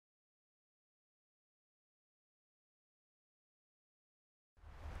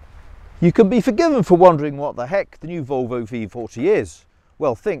You can be forgiven for wondering what the heck the new Volvo V40 is.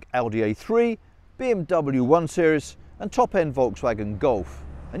 Well, think Audi A3, BMW 1 Series and top-end Volkswagen Golf,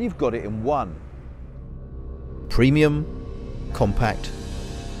 and you've got it in one. Premium, compact,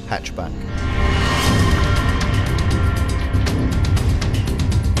 hatchback.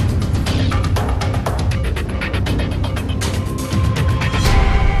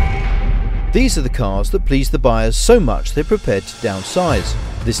 These are the cars that please the buyers so much they're prepared to downsize.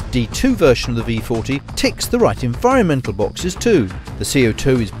 This D2 version of the V40 ticks the right environmental boxes too. The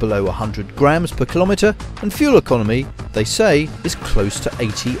CO2 is below 100 grams per kilometre and fuel economy, they say, is close to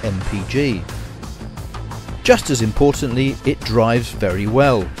 80 mpg. Just as importantly, it drives very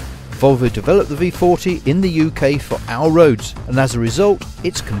well. Volvo developed the V40 in the UK for our roads, and as a result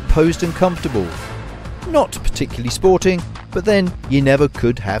it's composed and comfortable. Not particularly sporting, but then you never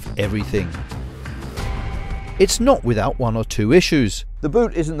could have everything. It's not without one or two issues. The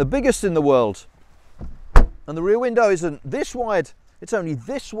boot isn't the biggest in the world, and the rear window isn't this wide, it's only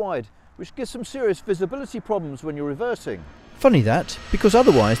this wide, which gives some serious visibility problems when you're reversing. Funny that, because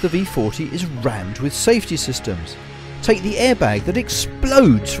otherwise the V40 is rammed with safety systems. Take the airbag that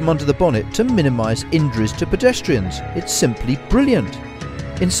explodes from under the bonnet to minimise injuries to pedestrians. It's simply brilliant.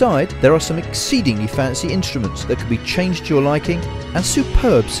 Inside there are some exceedingly fancy instruments that can be changed to your liking and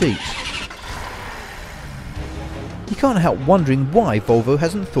superb seats. You can't help wondering why Volvo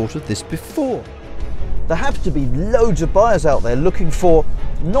hasn't thought of this before. There have to be loads of buyers out there looking for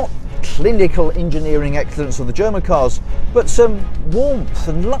not clinical engineering excellence of the German cars, but some warmth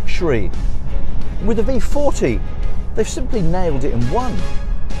and luxury. With the V40, they've simply nailed it in one.